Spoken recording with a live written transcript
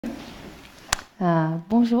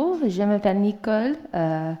Bonjour, je m'appelle Nicole.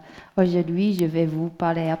 Aujourd'hui, je vais vous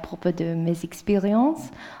parler à propos de mes expériences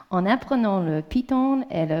en apprenant le Python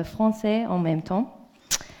et le français en même temps.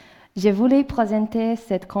 Je voulais présenter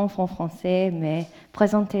cette conf en français, mais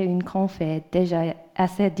présenter une conf est déjà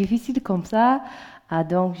assez difficile comme ça,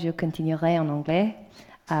 donc je continuerai en anglais.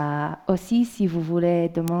 Aussi, si vous voulez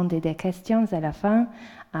demander des questions à la fin,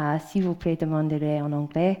 s'il vous plaît, demandez-les en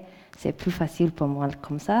anglais. C'est plus facile pour moi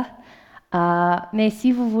comme ça. Mais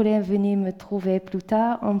si vous voulez venir me trouver plus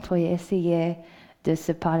tard, on peut essayer de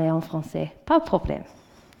se parler en français. Pas de problème.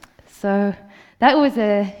 So that was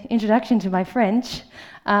an introduction to my French.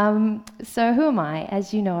 So who am I?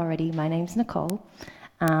 As you know already, my name's Nicole.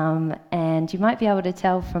 And you might be able to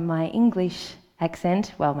tell from my English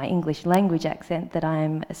accent, well, my English language accent, that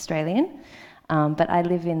I'm Australian. But I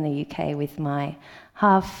live in the UK with my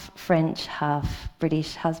half French, half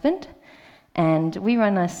British husband. And we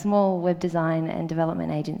run a small web design and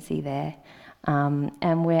development agency there.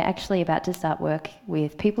 And we're actually about to start work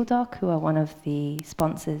with PeopleDoc, who are one of the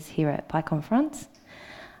sponsors here at PyCon France.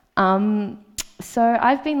 So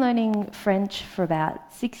I've been learning French for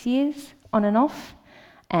about 6 years, on and off.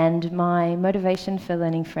 And my motivation for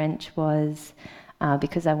learning French was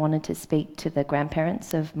because I wanted to speak to the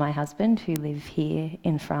grandparents of my husband who live here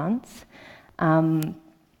in France.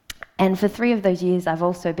 And for 3 of those years, I've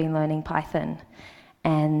also been learning Python.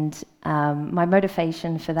 And my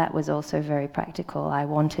motivation for that was also very practical. I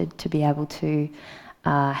wanted to be able to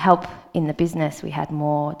help in the business. We had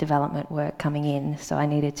more development work coming in, so I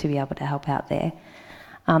needed to be able to help out there.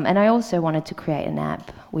 And I also wanted to create an app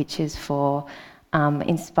which is for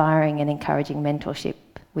inspiring and encouraging mentorship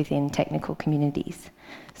within technical communities.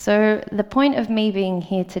 So the point of me being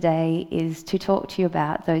here today is to talk to you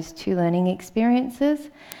about those 2 learning experiences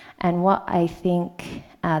and what I think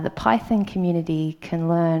the Python community can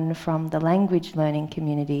learn from the language learning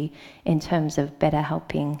community in terms of better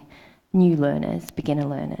helping new learners, beginner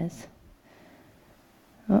learners.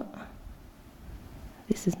 Oh,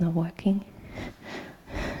 this is not working.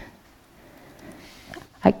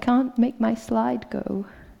 I can't make my slide go.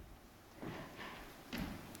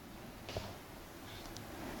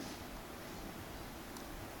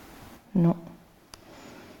 No.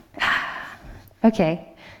 Okay.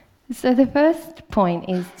 So the first point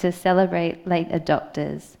is to celebrate late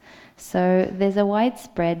adopters. So there's a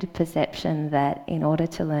widespread perception that in order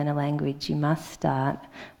to learn a language, you must start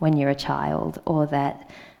when you're a child, or that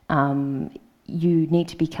you need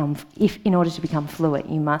to become, in order to become fluent,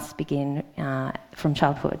 you must begin from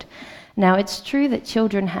childhood. Now, it's true that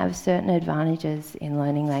children have certain advantages in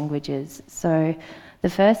learning languages. So the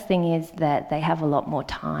first thing is that they have a lot more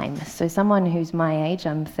time. So someone who's my age,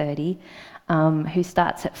 I'm 30, who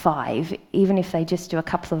starts at 5, even if they just do a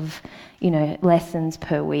couple of, lessons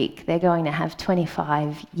per week, they're going to have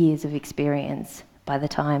 25 years of experience by the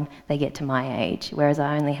time they get to my age, whereas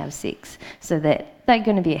I only have 6. So they're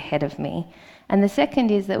going to be ahead of me. And the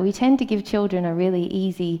second is that we tend to give children a really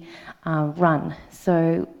easy run.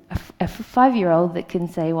 So a 5-year-old that can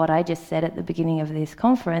say what I just said at the beginning of this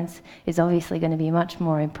conference is obviously going to be much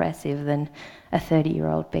more impressive than a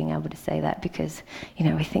 30-year-old being able to say that, because,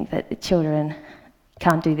 we think that children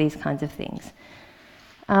can't do these kinds of things.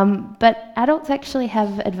 But adults actually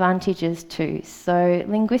have advantages too. So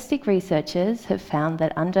linguistic researchers have found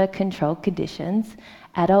that under controlled conditions,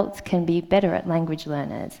 adults can be better at language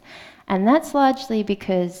learners. And that's largely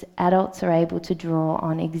because adults are able to draw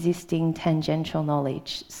on existing tangential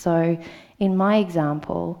knowledge. So in my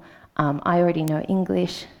example, I already know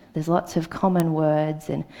English. There's lots of common words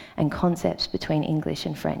and concepts between English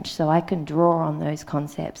and French. So I can draw on those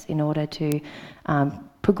concepts in order to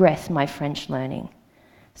progress my French learning.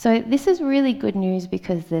 So this is really good news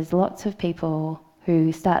because there's lots of people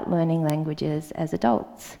who start learning languages as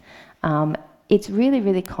adults. It's really,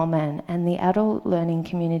 really common, and the adult learning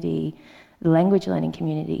community, the language learning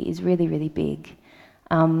community, is really, really big.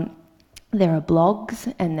 There are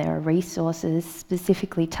blogs and there are resources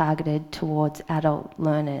specifically targeted towards adult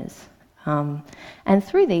learners. And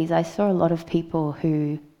through these, I saw a lot of people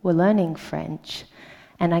who were learning French,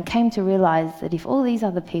 and I came to realize that if all these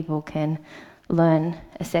other people can learn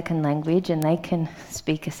a second language and they can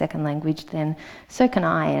speak a second language, then so can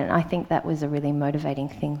I, and I think that was a really motivating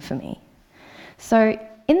thing for me. So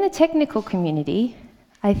in the technical community,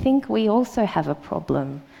 I think we also have a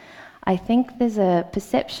problem. I think there's a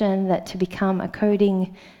perception that to become a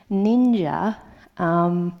coding ninja,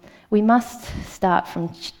 we must start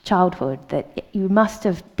from childhood, that you must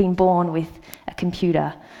have been born with a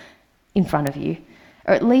computer in front of you,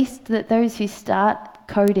 or at least that those who start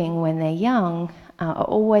coding when they're young are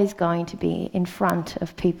always going to be in front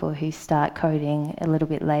of people who start coding a little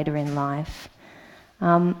bit later in life.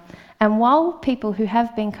 And while people who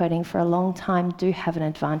have been coding for a long time do have an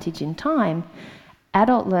advantage in time,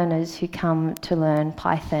 adult learners who come to learn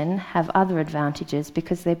Python have other advantages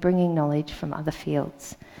because they're bringing knowledge from other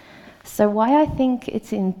fields. So while I think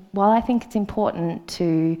it's important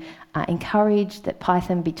to encourage that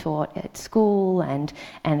Python be taught at school and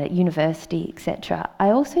at university, etc., I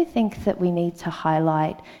also think that we need to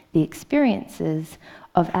highlight the experiences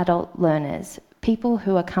of adult learners, people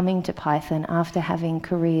who are coming to Python after having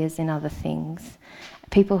careers in other things,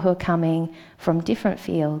 people who are coming from different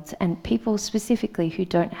fields, and people specifically who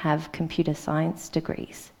don't have computer science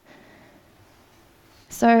degrees.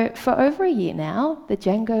 So for over a year now, the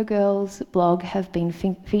Django Girls blog have been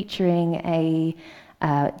featuring a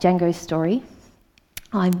Django story.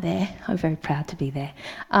 I'm there, I'm very proud to be there.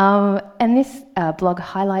 And this blog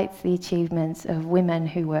highlights the achievements of women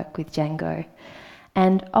who work with Django.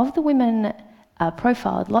 And of the women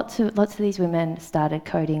profiled, lots of these women started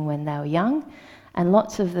coding when they were young, and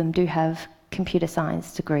lots of them do have computer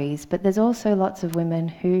science degrees, but there's also lots of women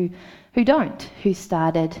who don't, who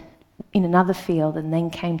started in another field and then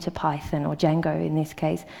came to Python, or Django in this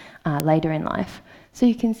case, later in life. So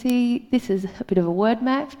you can see this is a bit of a word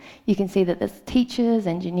map. You can see that there's teachers,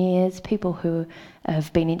 engineers, people who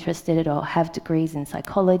have been interested or have degrees in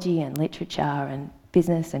psychology and literature and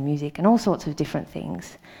business and music and all sorts of different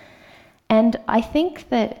things. And I think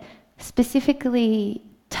that specifically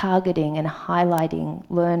targeting and highlighting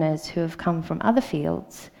learners who have come from other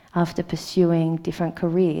fields after pursuing different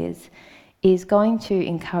careers is going to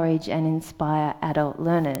encourage and inspire adult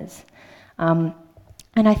learners.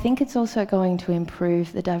 And I think it's also going to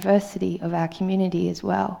improve the diversity of our community as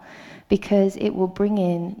well, because it will bring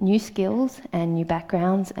in new skills and new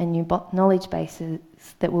backgrounds and new knowledge bases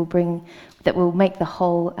that will make the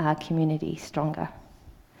whole community stronger.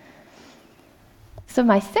 So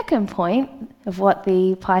my second point of what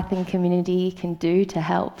the Python community can do to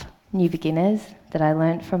help new beginners that I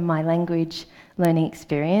learned from my language learning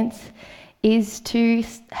experience is to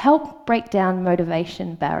help break down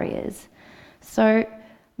motivation barriers. So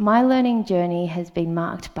my learning journey has been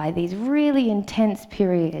marked by these really intense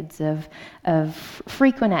periods of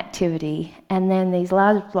frequent activity, and then these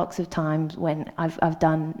large blocks of times when I've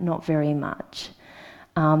done not very much.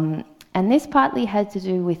 And this partly had to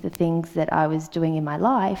do with the things that I was doing in my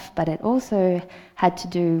life, but it also had to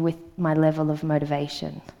do with my level of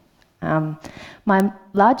motivation. My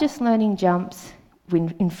largest learning jumps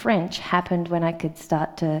in French happened when I could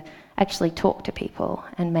start to actually talk to people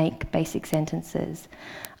and make basic sentences.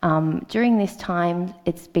 During this time,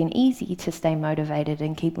 it's been easy to stay motivated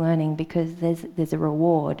and keep learning because there's a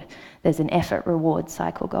reward, there's an effort-reward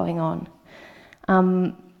cycle going on.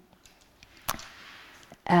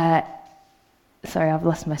 Sorry, I've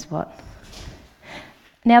lost my spot.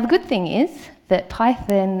 Now, the good thing is that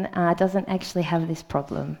Python doesn't actually have this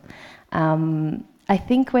problem. I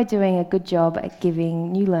think we're doing a good job at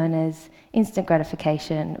giving new learners instant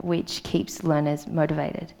gratification, which keeps learners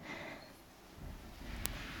motivated.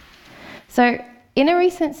 So, in a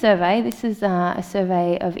recent survey, this is a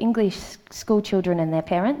survey of English school children and their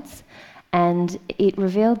parents, and it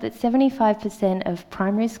revealed that 75% of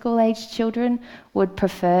primary school aged children would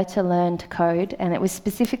prefer to learn to code, and it was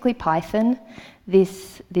specifically Python,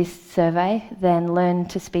 this survey, than learn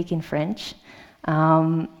to speak in French.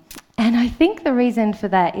 And I think the reason for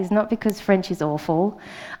that is not because French is awful.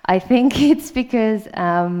 I think it's because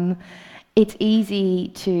it's easy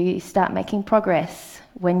to start making progress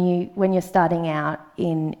when you're starting out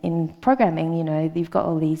in programming. You know, you've got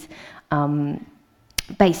all these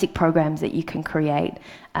basic programs that you can create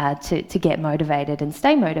to get motivated and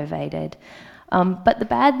stay motivated. But the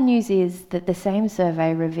bad news is that the same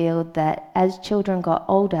survey revealed that as children got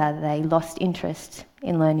older, they lost interest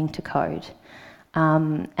in learning to code.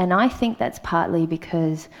 And I think that's partly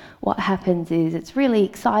because what happens is it's really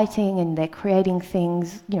exciting and they're creating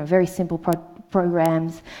things, you know, very simple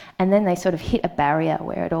programs, and then they sort of hit a barrier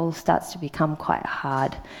where it all starts to become quite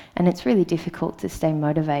hard, and it's really difficult to stay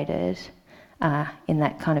motivated in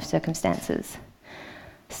that kind of circumstances.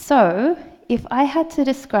 So if I had to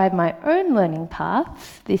describe my own learning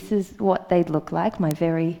paths, this is what they'd look like, my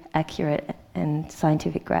very accurate and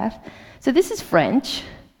scientific graph. So this is French.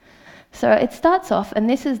 So it starts off, and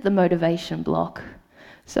this is the motivation block.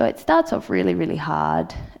 So it starts off really, really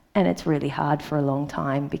hard, and it's really hard for a long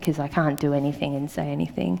time because I can't do anything and say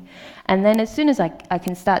anything. And then as soon as I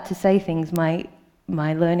can start to say things, my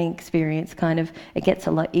learning experience it gets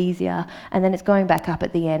a lot easier, and then it's going back up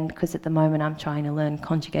at the end because at the moment I'm trying to learn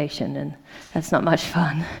conjugation, and that's not much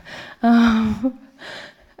fun.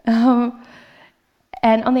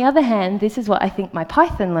 And on the other hand, this is what I think my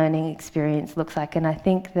Python learning experience looks like, and I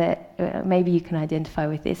think that maybe you can identify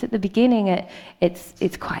with this. At the beginning,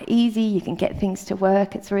 it's quite easy, you can get things to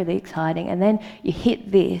work, it's really exciting, and then you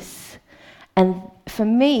hit this. And for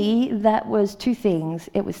me, that was two things.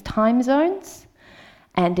 It was time zones,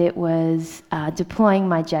 and it was deploying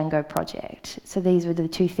my Django project. So these were the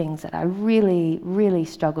two things that I really, really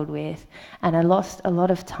struggled with, and I lost a lot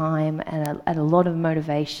of time and a lot of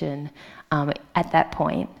motivation at that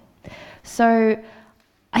point. So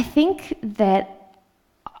I think that,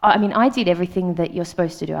 I did everything that you're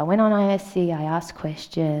supposed to do. I went on ISC, I asked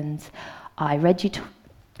questions, I read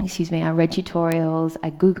tutorials, I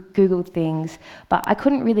Googled things, but I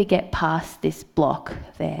couldn't really get past this block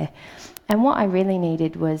there. And what I really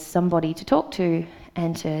needed was somebody to talk to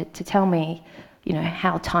and to tell me,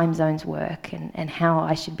 how time zones work and how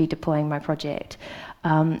I should be deploying my project.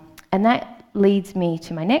 And that leads me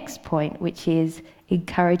to my next point, which is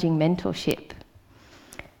encouraging mentorship.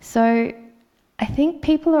 So I think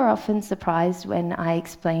people are often surprised when I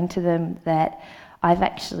explain to them that I've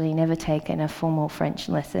actually never taken a formal French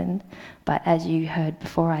lesson, but as you heard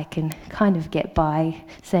before, I can kind of get by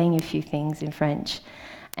saying a few things in French.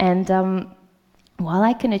 And while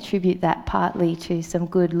I can attribute that partly to some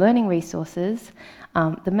good learning resources,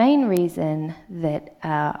 the main reason that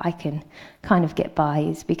I can kind of get by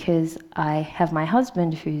is because I have my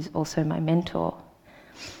husband who's also my mentor.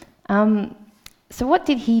 So what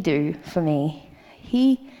did he do for me?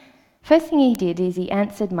 First thing he did is he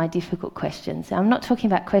answered my difficult questions. I'm not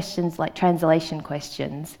talking about questions like translation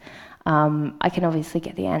questions. I can obviously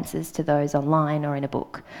get the answers to those online or in a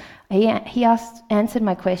book. He answered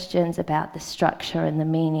my questions about the structure and the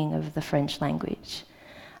meaning of the French language.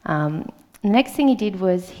 The next thing he did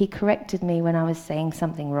was he corrected me when I was saying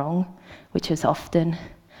something wrong, which was often,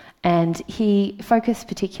 and he focused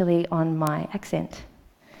particularly on my accent.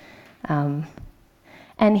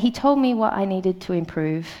 And he told me what I needed to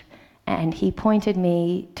improve, and he pointed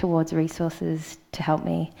me towards resources to help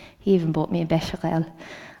me. He even bought me a bechamel,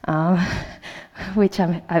 which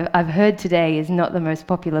I've heard today is not the most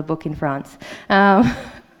popular book in France.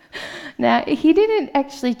 Now, he didn't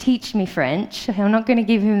actually teach me French. I'm not going to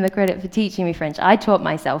give him the credit for teaching me French. I taught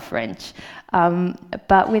myself French.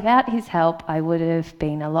 But without his help, I would have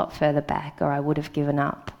been a lot further back, or I would have given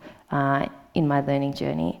up in my learning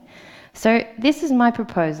journey. So this is my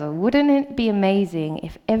proposal. Wouldn't it be amazing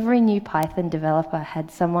if every new Python developer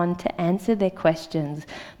had someone to answer their questions?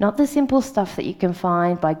 Not the simple stuff that you can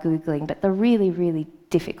find by Googling, but the really, really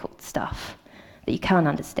difficult stuff that you can't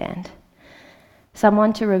understand.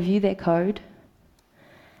 Someone to review their code,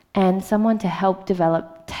 and someone to help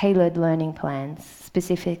develop tailored learning plans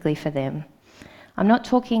specifically for them. I'm not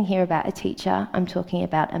talking here about a teacher, I'm talking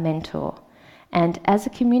about a mentor. And as a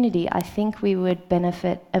community, I think we would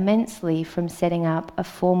benefit immensely from setting up a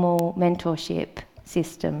formal mentorship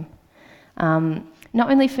system. Not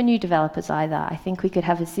only for new developers either, I think we could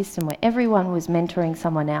have a system where everyone was mentoring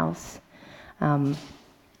someone else.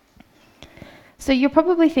 So you're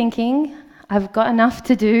probably thinking, I've got enough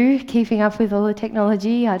to do keeping up with all the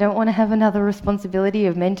technology. I don't want to have another responsibility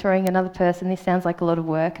of mentoring another person. This sounds like a lot of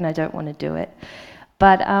work and I don't want to do it.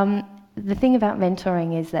 But the thing about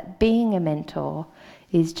mentoring is that being a mentor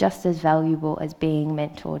is just as valuable as being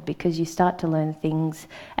mentored, because you start to learn things,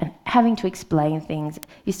 and having to explain things,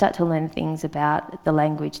 you start to learn things about the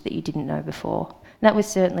language that you didn't know before. And that was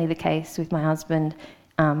certainly the case with my husband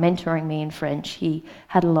mentoring me in French. He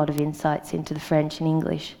had a lot of insights into the French and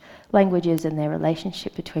English languages and their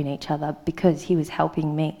relationship between each other because he was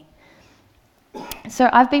helping me. So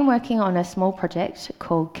I've been working on a small project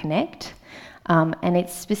called Connect, and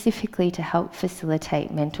it's specifically to help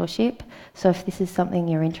facilitate mentorship. So if this is something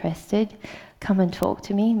you're interested, come and talk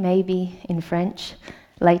to me, maybe in French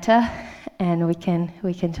later, and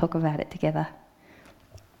we can talk about it together.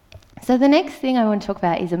 So the next thing I want to talk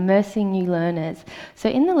about is immersing new learners. So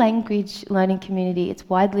in the language learning community, it's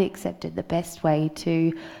widely accepted the best way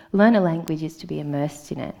to learn a language is to be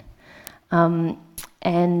immersed in it.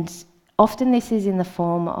 And often this is in the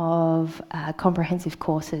form of comprehensive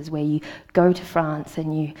courses where you go to France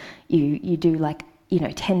and you do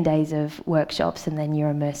 10 days of workshops and then you're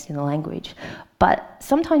immersed in the language. But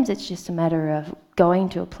sometimes it's just a matter of going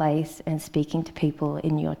to a place and speaking to people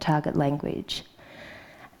in your target language.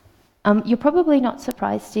 You're probably not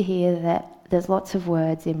surprised to hear that there's lots of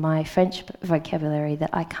words in my French vocabulary that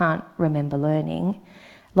I can't remember learning,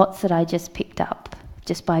 lots that I just picked up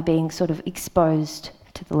just by being sort of exposed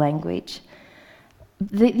to the language.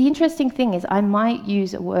 The interesting thing is I might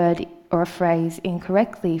use a word or a phrase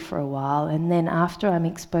incorrectly for a while, and then after I'm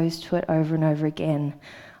exposed to it over and over again,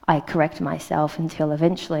 I correct myself until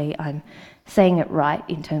eventually I'm saying it right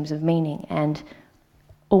in terms of meaning and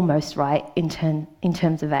almost right in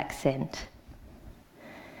terms of accent.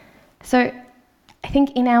 So I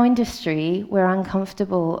think in our industry, we're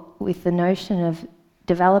uncomfortable with the notion of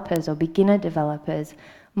developers or beginner developers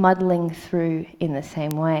muddling through in the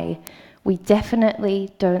same way. We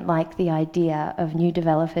definitely don't like the idea of new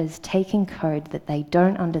developers taking code that they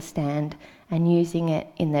don't understand and using it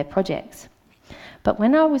in their projects. But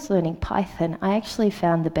when I was learning Python, I actually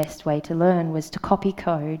found the best way to learn was to copy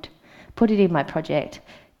code, put it in my project,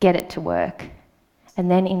 get it to work. And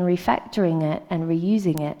then in refactoring it and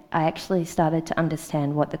reusing it, I actually started to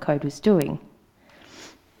understand what the code was doing.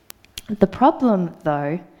 The problem,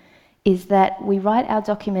 though, is that we write our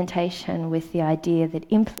documentation with the idea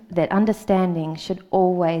that understanding should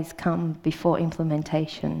always come before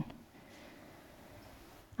implementation.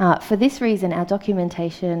 For this reason, our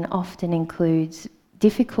documentation often includes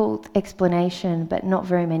difficult explanation, but not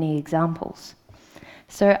very many examples.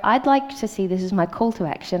 So I'd like to see, this is my call to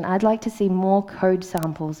action, I'd like to see more code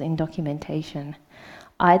samples in documentation.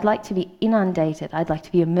 I'd like to be inundated, I'd like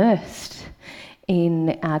to be immersed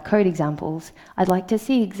in code examples. I'd like to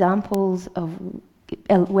see examples of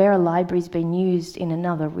where a library's been used in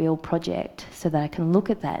another real project so that I can look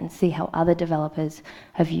at that and see how other developers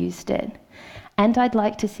have used it. And I'd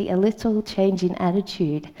like to see a little change in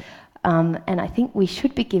attitude. And I think we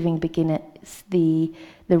should be giving beginners the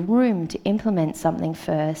room to implement something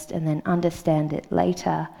first and then understand it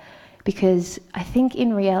later. Because I think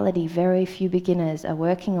in reality, very few beginners are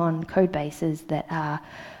working on code bases that are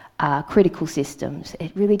critical systems.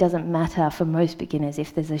 It really doesn't matter for most beginners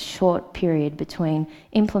if there's a short period between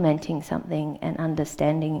implementing something and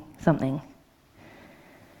understanding something.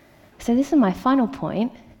 So this is my final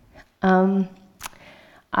point.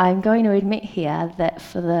 I'm going to admit here that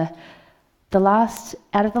for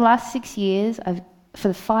out of the last 6 years, for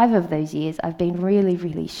the 5 of those years, I've been really,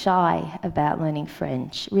 really shy about learning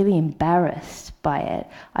French, really embarrassed by it.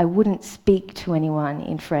 I wouldn't speak to anyone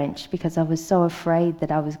in French because I was so afraid that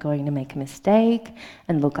I was going to make a mistake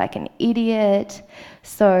and look like an idiot.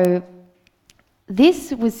 So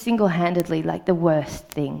this was single-handedly like the worst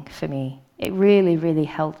thing for me. It really, really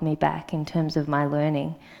held me back in terms of my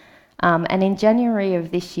learning. And in January of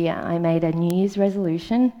this year, I made a New Year's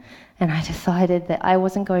resolution, and I decided that I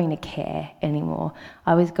wasn't going to care anymore.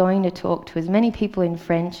 I was going to talk to as many people in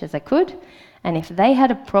French as I could, and if they had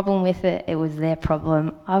a problem with it, it was their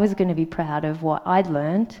problem. I was going to be proud of what I'd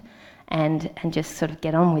learned and just sort of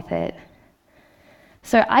get on with it.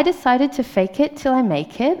 So I decided to fake it till I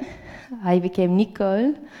make it. I became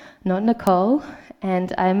Nicole, not Nicole,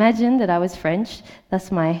 and I imagined that I was French.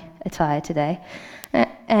 That's my attire today.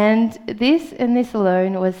 And this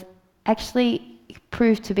alone was actually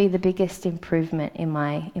proved to be the biggest improvement in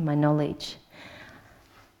my knowledge.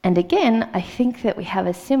 And again, I think that we have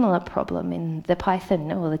a similar problem in the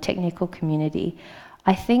Python or the technical community.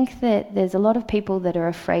 I think that there's a lot of people that are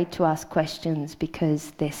afraid to ask questions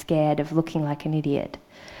because they're scared of looking like an idiot.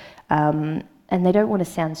 And they don't want to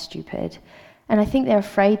sound stupid. And I think they're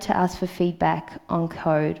afraid to ask for feedback on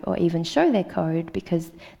code or even show their code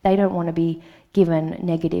because they don't want to be given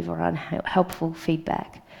negative or unhelpful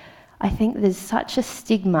feedback. I think there's such a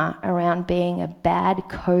stigma around being a bad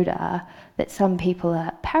coder that some people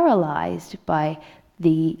are paralyzed by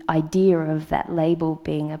the idea of that label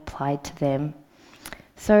being applied to them.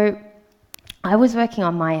 So I was working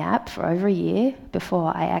on my app for over a year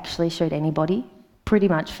before I actually showed anybody, pretty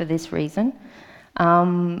much for this reason.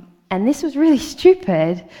 And this was really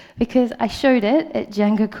stupid because I showed it at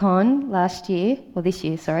DjangoCon this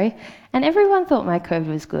year, and everyone thought my code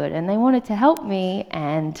was good and they wanted to help me,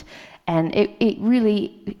 and it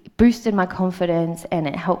really boosted my confidence and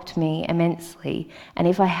it helped me immensely. And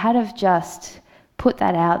if I had have just put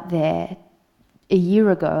that out there a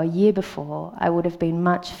year before, I would have been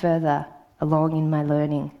much further along in my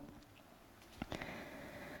learning.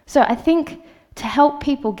 So I think to help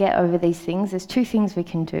people get over these things, there's 2 things we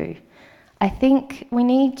can do. I think we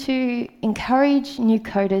need to encourage new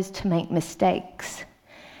coders to make mistakes.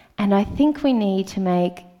 And I think we need to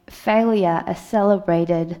make failure a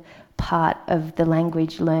celebrated part of the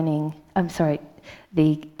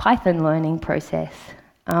the Python learning process.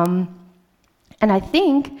 And I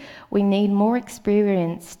think we need more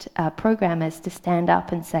experienced programmers to stand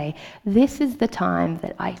up and say, this is the time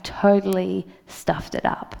that I totally stuffed it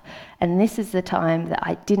up. And this is the time that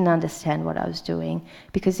I didn't understand what I was doing.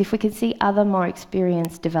 Because if we can see other more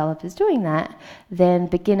experienced developers doing that, then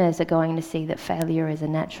beginners are going to see that failure is a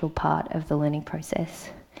natural part of the learning process.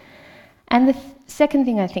 And the second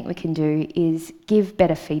thing I think we can do is give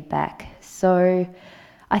better feedback. So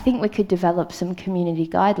I think we could develop some community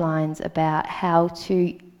guidelines about how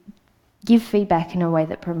to give feedback in a way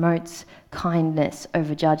that promotes kindness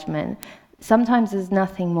over judgment. Sometimes there's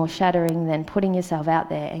nothing more shattering than putting yourself out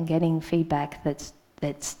there and getting feedback that's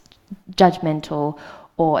judgmental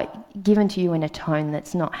or given to you in a tone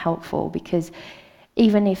that's not helpful, because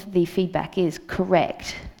even if the feedback is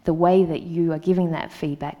correct, the way that you are giving that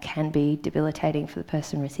feedback can be debilitating for the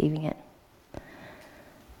person receiving it.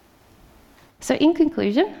 So in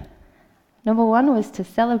conclusion, number 1 was to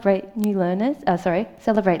celebrate new learners,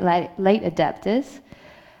 celebrate late adapters,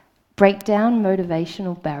 break down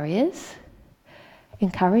motivational barriers,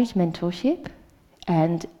 encourage mentorship,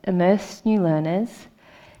 and immerse new learners,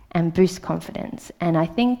 and boost confidence. And I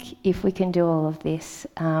think if we can do all of this,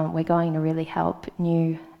 we're going to really help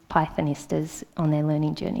new Pythonistas on their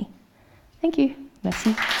learning journey. Thank you.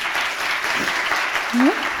 Merci.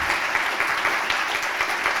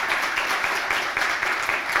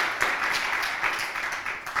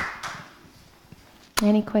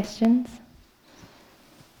 Any questions?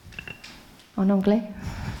 En anglais?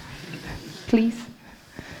 Please.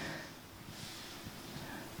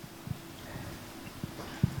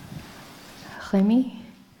 Rémi?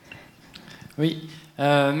 Oui,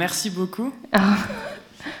 merci beaucoup.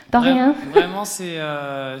 De rien. Vraiment, c'est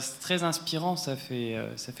très inspirant. Ça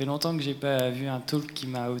fait longtemps que j'ai pas vu un talk qui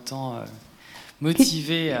m'a autant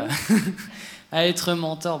motivé à être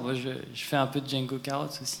mentor. Bon, je fais un peu de Django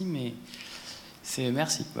Carots aussi, mais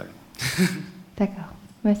merci. Voilà. D'accord,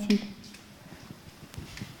 merci.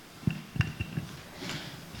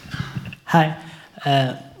 Hi.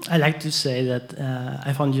 I like to say that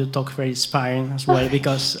I found your talk very inspiring as well,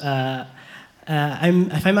 because I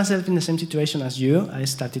find myself in the same situation as you. I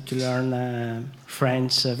started to learn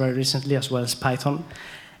French very recently, as well as Python.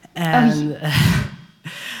 And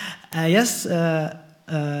yes,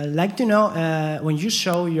 like to know, when you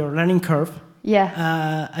show your learning curve,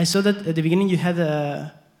 I saw that at the beginning you had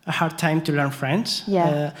a hard time to learn French.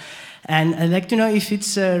 Yeah. And I'd like to know if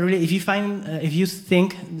it's really, if you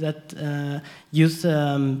think that youth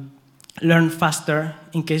learn faster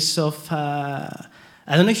in case of, I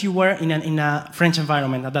don't know if you were in a French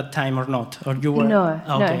environment at that time or not, or you were. No.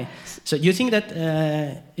 Okay. No. So you think that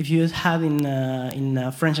if you had in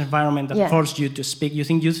a French environment that forced you to speak, you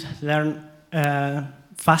think youth learn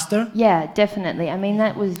faster? Yeah, definitely. I mean,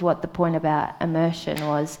 that was what the point about immersion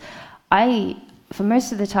was. For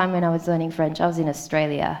most of the time when I was learning French, I was in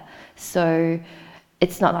Australia. So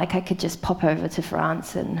it's not like I could just pop over to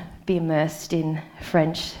France and be immersed in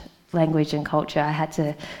French language and culture. I had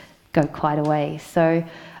to go quite a way. So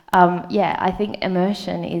I think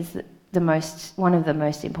immersion is one of the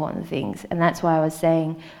most important things. And that's why I was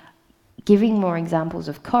saying giving more examples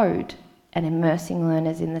of code and immersing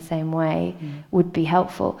learners in the same way would be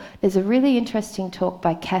helpful. There's a really interesting talk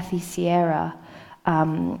by Kathy Sierra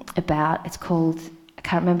it's called, I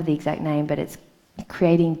can't remember the exact name, but it's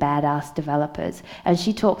creating badass developers. And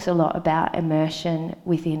she talks a lot about immersion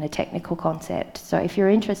within a technical concept. So if you're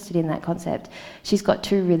interested in that concept, she's got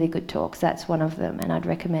 2 really good talks. That's one of them, and I'd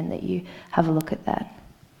recommend that you have a look at that.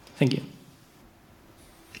 Thank you.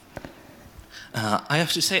 I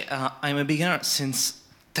have to say, I'm a beginner since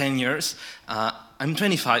 10 years. I'm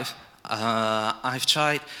 25. I've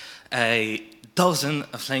tried a dozen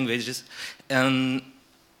of languages, and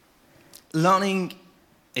learning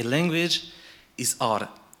a language is hard.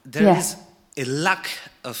 There is a lack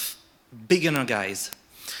of beginner guys.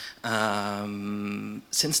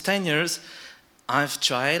 Since 10 years, I've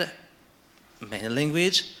tried many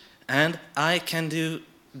languages, and I can do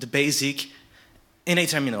the basic in a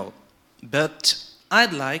terminal. But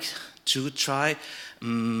I'd like to try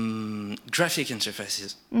graphic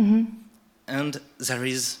interfaces. And there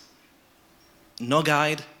is no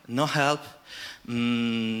guide, no help,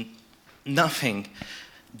 nothing.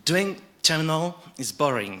 Doing terminal is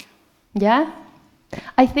boring. Yeah,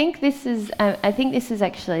 I think this is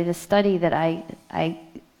actually the study that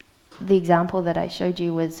the example that I showed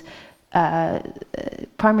you was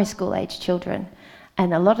primary school age children,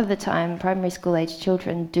 and a lot of the time primary school age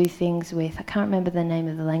children do things with, I can't remember the name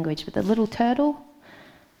of the language, but the little turtle.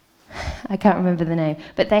 I can't remember the name,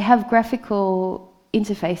 but they have graphical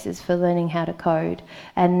interfaces for learning how to code.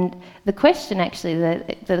 And the question actually,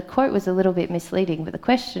 the quote was a little bit misleading, but the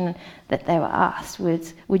question that they were asked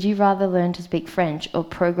was, would you rather learn to speak French or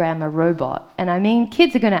program a robot? And I mean,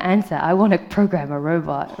 kids are going to answer, I want to program a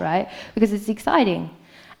robot, right? Because it's exciting.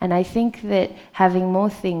 And I think that having more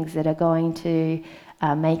things that are going to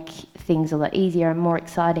make things a lot easier and more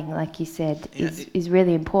exciting, like you said, is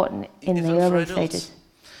really important in the early stages.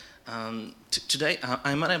 Today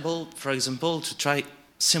I'm unable, for example, to try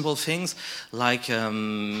simple things like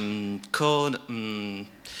code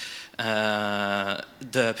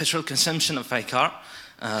the petrol consumption of my car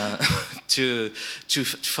to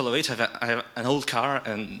follow it. I have an old car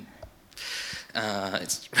and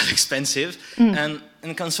it's really expensive. And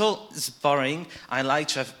in console, it's boring. I like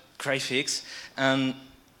to have graphics, and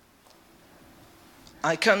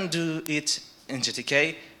I can't do it in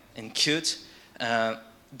GTK, in Qt.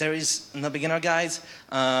 There is no beginner guide.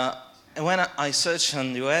 And when I search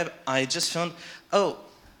on the web, I just found, oh,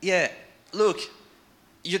 yeah, look,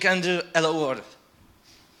 you can do Hello World.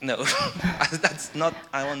 No, that's not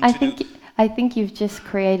I want to do. I think you've just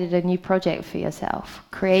created a new project for yourself,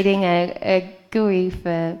 creating a GUI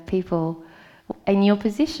for people in your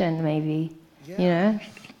position, maybe. Yeah. You know.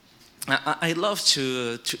 I love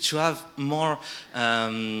to have more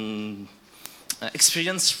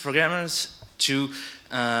experienced programmers to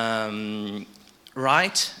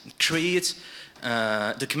write, create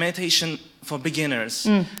documentation for beginners,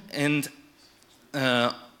 and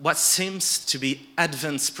what seems to be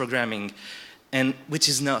advanced programming, and which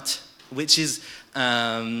is not, which is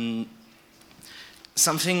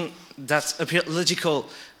something that appears logical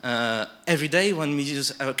every day when we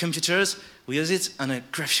use our computers. We use it on a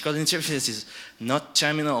graphical interfaces, not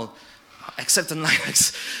terminal, except on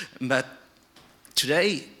Linux. But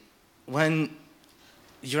today, when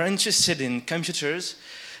you're interested in computers,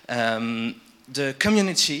 the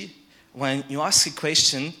community, when you ask a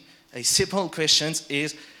question, a simple question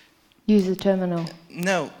is... Use a terminal.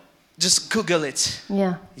 No, just Google it.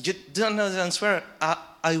 Yeah. You don't know the answer,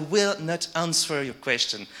 I will not answer your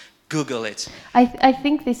question. Google it. I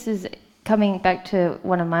think this is coming back to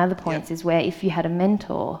one of my other points, is where if you had a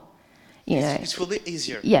mentor, you know, it will be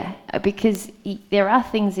easier. Yeah, because there are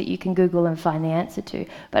things that you can Google and find the answer to.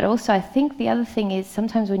 But also I think the other thing is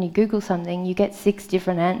sometimes when you Google something, you get 6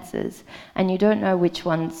 different answers and you don't know which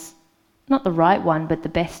one's not the right one, but the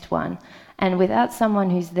best one. And without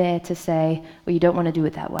someone who's there to say, well, you don't want to do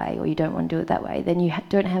it that way, or you don't want to do it that way, then you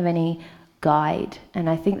don't have any guide. And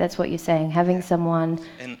I think that's what you're saying, having someone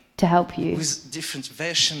to help you. With different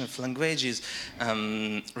versions of languages.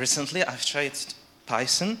 Recently, I've tried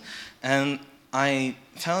Python, and I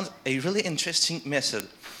found a really interesting method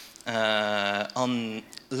on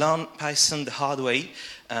learn Python the hard way.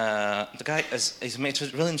 The guy has made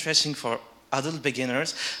it really interesting for adult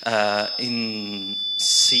beginners in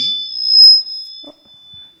C.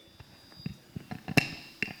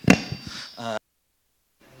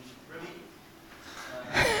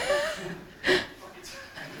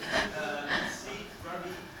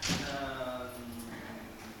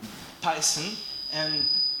 Python, and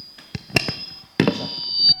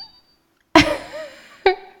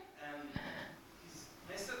his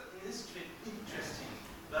method is interesting,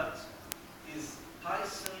 but his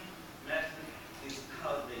Python method is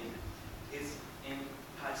outdated. It's in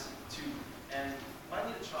Python 2, and when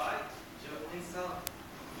you try to install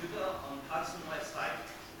Google on Python website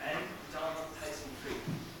and download Python 3,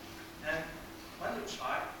 and when you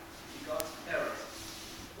try, you got errors.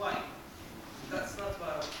 Why? That's not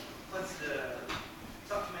what's the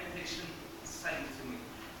documentation saying to me.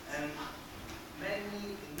 And in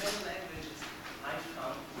many languages, I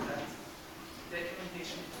found that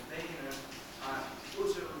documentation for beginners are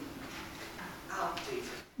utterly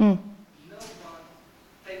outdated. No one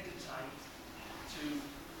take the time to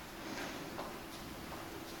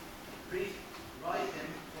rewrite them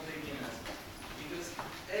for beginners, because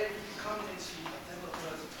every community of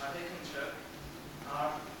developers are taking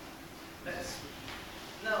are less.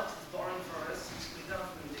 No, it's boring for us. We don't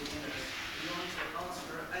want beginners. We want to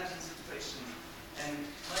answer advanced questions. And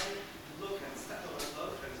when you look at Stack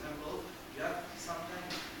Overflow, for example, you have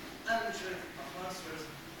sometimes hundreds of answers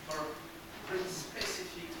for really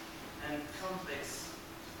specific and complex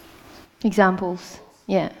examples.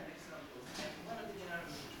 Yeah. Examples. And when a beginner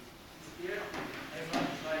is here,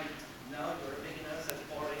 everyone is like, no, you're beginners, that's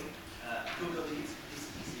boring. Google it,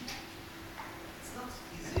 it's easy. It's not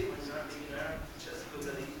easy when you're a beginner, just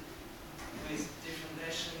Google it with different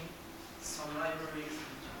versions, some libraries.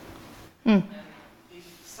 And if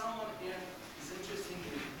someone here is interested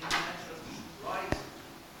in international write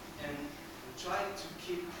and try to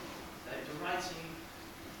keep the writing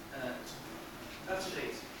up to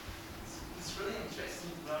date, it's really interesting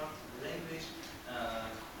to learn the language,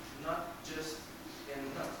 not just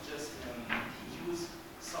use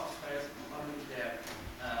software already there.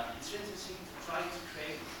 It's interesting to try to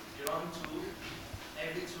create your own tool.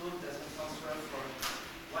 Every tool doesn't transfer for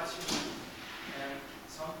what you need, and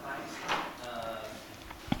sometimes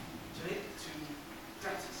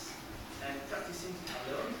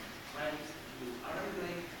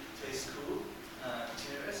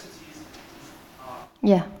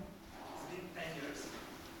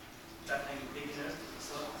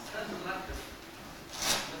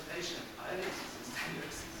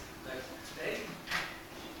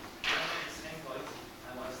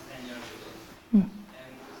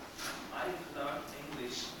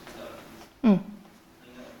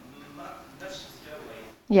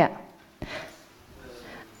Yeah.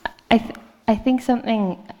 I think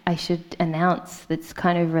something I should announce that's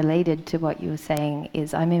kind of related to what you were saying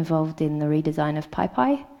is I'm involved in the redesign of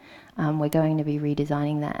PyPy. We're going to be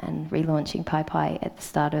redesigning that and relaunching PyPy at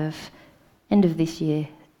the end of this year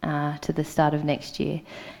to the start of next year.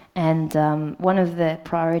 And one of the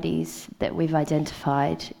priorities that we've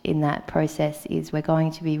identified in that process is we're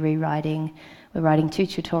going to be we're writing 2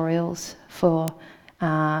 tutorials for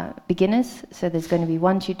beginners. So there's going to be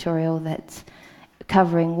one tutorial that's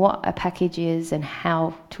covering what a package is and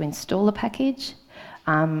how to install a package.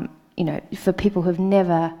 For people who've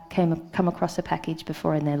never come across a package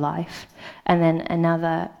before in their life. And then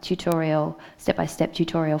another tutorial, step-by-step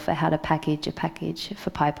tutorial for how to package a package for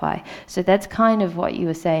PyPy. So that's kind of what you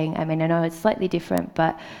were saying. I mean, I know it's slightly different,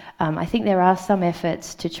 but I think there are some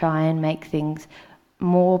efforts to try and make things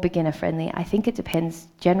more beginner-friendly. I think it depends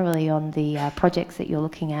generally on the projects that you're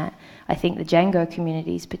looking at. I think the Django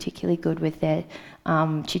community is particularly good with their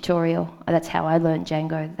tutorial. That's how I learned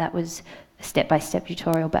Django. That was step-by-step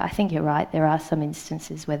tutorial, but I think you're right, there are some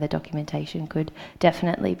instances where the documentation could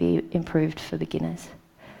definitely be improved for beginners.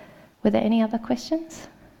 Were there any other questions?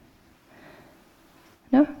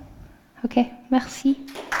 No? Okay, merci.